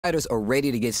Fighters are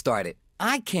ready to get started.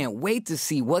 I can't wait to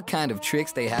see what kind of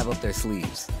tricks they have up their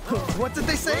sleeves. What did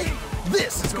they say?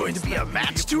 This is going to be a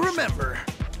match to remember.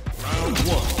 Round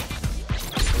one.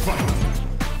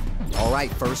 Fight. All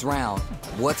right, first round.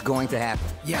 What's going to happen?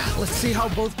 Yeah, let's see how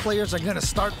both players are going to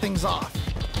start things off.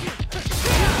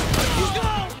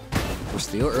 We're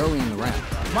still early in the round.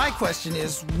 My question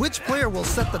is, which player will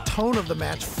set the tone of the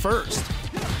match first?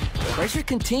 Pressure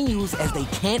continues as they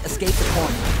can't escape the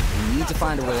corner. We need to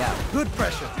find a way out. Good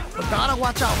pressure, but gotta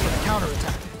watch out for the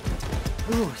counterattack.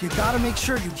 Ooh, you gotta make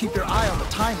sure you keep your eye on the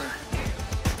timer.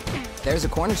 There's a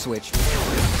corner switch.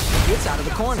 Gets out of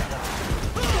the corner.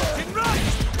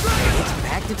 It's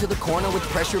backed into the corner with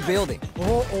pressure building.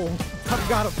 Uh-oh, I've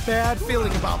got a bad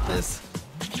feeling about this.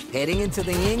 Heading into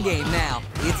the end game now.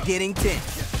 It's getting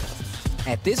tense.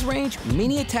 At this range,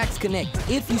 many attacks connect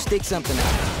if you stick something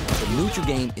out. The neutral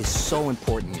game is so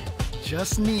important here.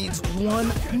 Just needs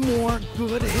one more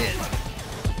good hit.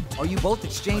 Are you both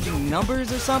exchanging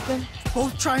numbers or something?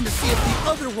 Both trying to see if the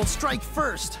other will strike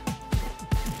first.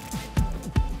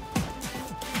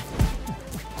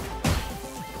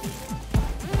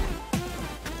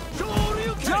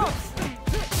 Jumps!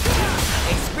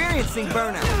 Experiencing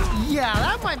burnout. Yeah,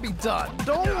 that might be done.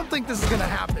 Don't think this is gonna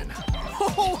happen.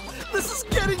 Oh, this is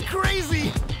getting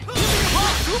crazy!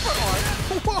 Super art.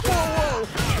 Whoa, whoa, whoa!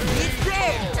 It's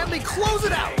there! And they close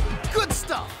it out! Good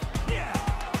stuff!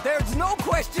 There's no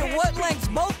question what lengths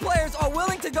both players are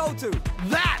willing to go to.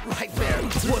 That right there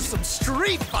was some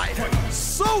street fighting.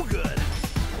 So good!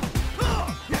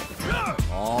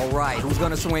 All right, who's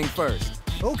gonna swing first?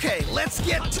 Okay, let's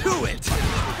get to it!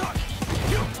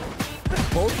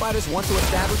 Both fighters want to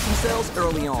establish themselves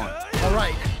early on. All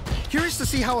right, curious to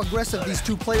see how aggressive these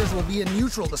two players will be in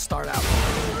neutral to start out.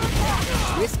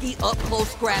 Risky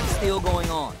up-close scrap still going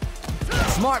on.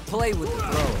 Smart play with the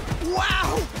throw.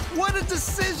 Wow! What a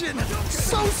decision!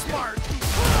 So smart!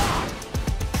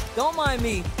 Don't mind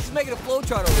me. Just making a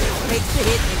flowchart over there. Takes the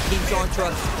hit and keeps on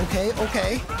trucking.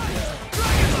 Okay.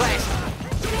 Flash.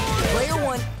 Player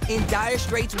one in dire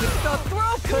straits with the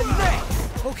throw connects.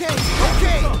 Okay.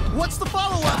 What's the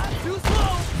follow-up? Too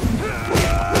slow.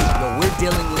 But we're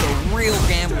dealing with a real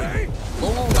gambler. Low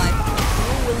on life,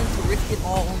 still willing to risk it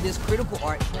all on this critical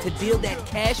art to deal that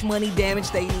cash money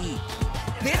damage they need.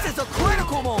 This is a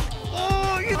critical moment.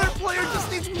 Oh, either player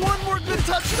just needs one more good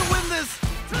touch to win this.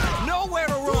 Nowhere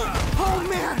to run. Oh,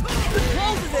 man.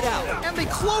 Closes it out. And they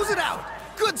close it out.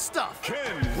 Good stuff.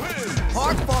 Ken wins.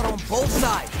 Hard fought on both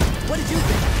sides. What did you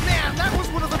think? Man, that was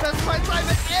one of the best fights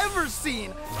I've ever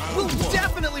seen. We'll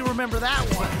definitely remember that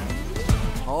one.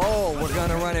 Oh, we're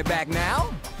gonna run it back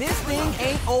now? This thing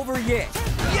ain't over yet.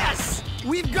 Yes!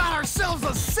 We've got ourselves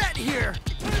a set here.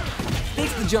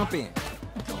 Sticks the jump in.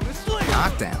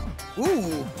 Knockdown.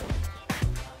 Ooh.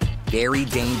 Very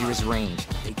dangerous range.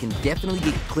 They can definitely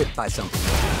get clipped by something.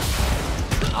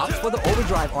 Opts for the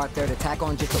overdrive art there to tack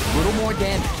on just a little more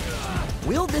damage.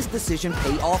 Will this decision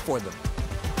pay off for them?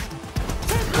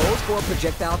 Goes for a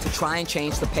projectile to try and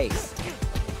change the pace.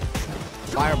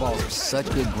 Fireballs are such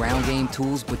good ground game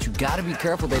tools, but you gotta be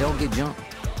careful they don't get jumped.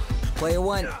 Player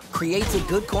one creates a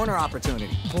good corner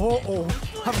opportunity. Uh-oh,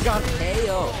 I've got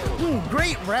KO.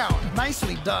 Great round.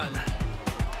 Nicely done.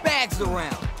 Bags the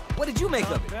round. What did you make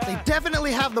of it? They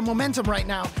definitely have the momentum right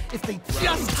now. If they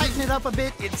just tighten it up a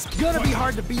bit, it's gonna be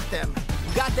hard to beat them.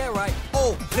 You got that right.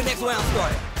 Oh, the next round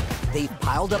started. They've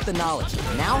piled up the knowledge.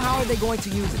 Now how are they going to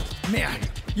use it? Man,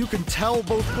 you can tell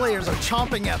both players are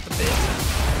chomping at the bit.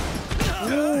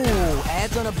 Ooh,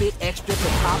 adds on a bit extra to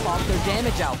top off their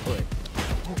damage output.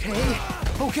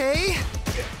 Okay.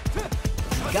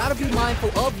 Gotta be mindful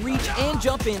of reach and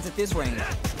jump ins at this range.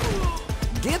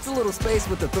 Gets a little space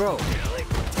with the throw.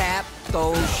 Tap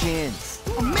those shins.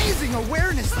 Amazing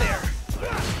awareness there.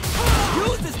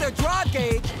 Uses their drive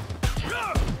gauge.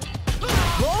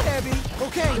 Go heavy.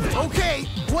 Okay.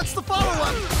 What's the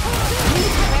follow-up?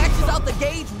 Maxes out the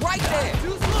gauge right there.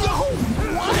 Yo,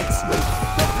 what?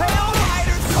 The Pale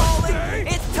Rider's calling.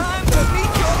 It's time to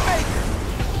meet your maker.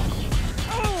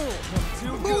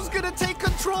 Who's gonna take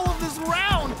control of this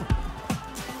round?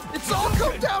 It's all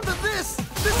come down to this.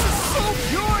 This is so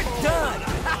You're done.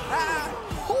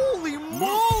 Holy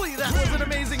moly, that was an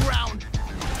amazing round.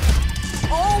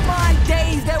 Oh my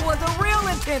days, that was a real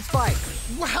intense fight.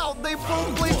 Wow, they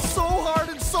both played so hard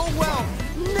and so well.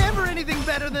 Never anything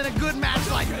better than a good match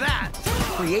like that.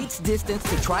 Creates distance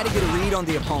to try to get a read on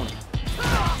the opponent.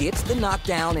 Gets the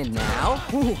knockdown, and now...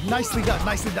 Ooh, nicely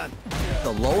done.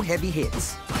 The low heavy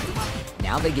hits.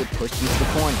 Now they get pushed into the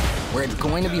corner, where it's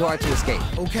going to be hard to escape.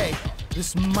 Okay,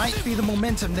 this might be the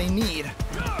momentum they need.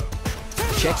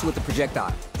 checks with the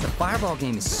projectile. The fireball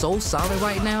game is so solid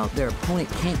right now, their opponent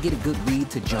can't get a good read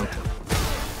to jump.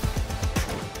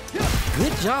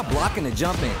 Good job blocking the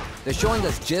jump in. They're showing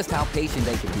us just how patient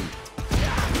they can be.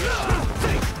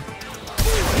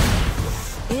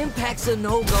 Impact's a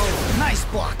no-go. Nice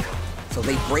block. So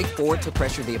they break forward to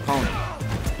pressure the opponent.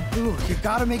 Ooh, you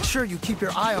gotta make sure you keep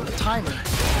your eye on the timer.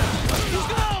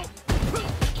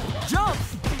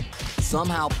 Jumps!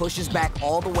 Somehow pushes back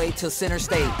all the way to center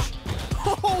stage.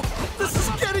 Oh, this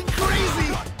is getting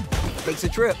crazy. Takes a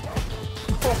trip.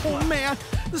 Oh, man,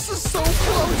 this is so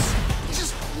close.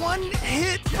 Just one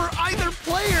hit for either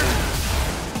player.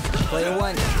 Player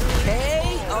one,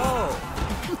 KO.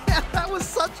 Man, that was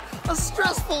such a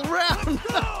stressful round.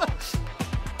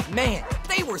 Man,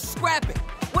 they were scrapping.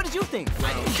 What did you think?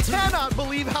 I cannot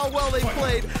believe how well they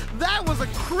played. That was a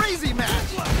crazy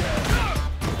match.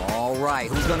 All right,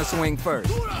 who's gonna swing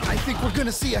first? I think we're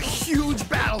gonna see a huge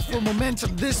battle for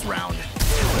momentum this round.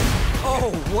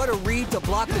 Oh, what a read to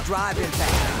block the drive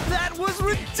impact. That was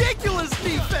ridiculous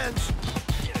defense.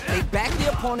 They back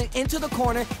the opponent into the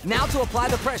corner, now to apply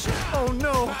the pressure. Oh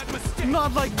no,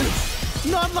 not like this.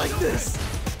 Not like this.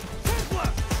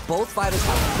 Both fighters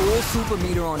have full super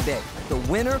meter on deck. The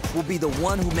winner will be the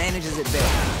one who manages it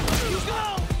best.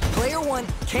 Player one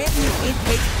can't use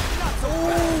intake.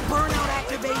 Oh, burnout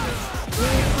activated.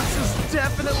 This is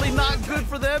definitely not good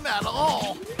for them at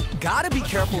all. Gotta be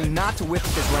careful not to whip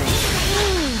at this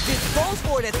range. Just goes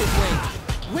for it at this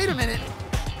range. Wait a minute.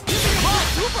 Oh,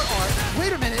 super art.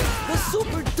 Wait a minute. The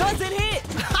super doesn't hit.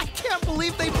 I can't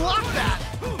believe they blocked that.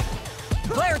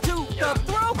 Player two, the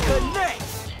throw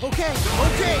connects. Okay.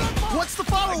 What's the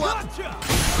follow-up?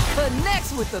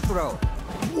 Connects with the throw.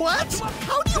 What?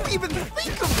 How do you even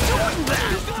think of doing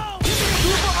that?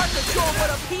 Super art control, but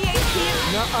a PAT.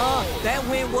 Nuh-uh. That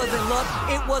win wasn't luck.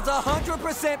 It was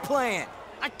 100% planned.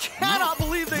 I cannot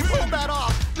believe they pulled that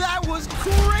off. That was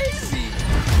crazy.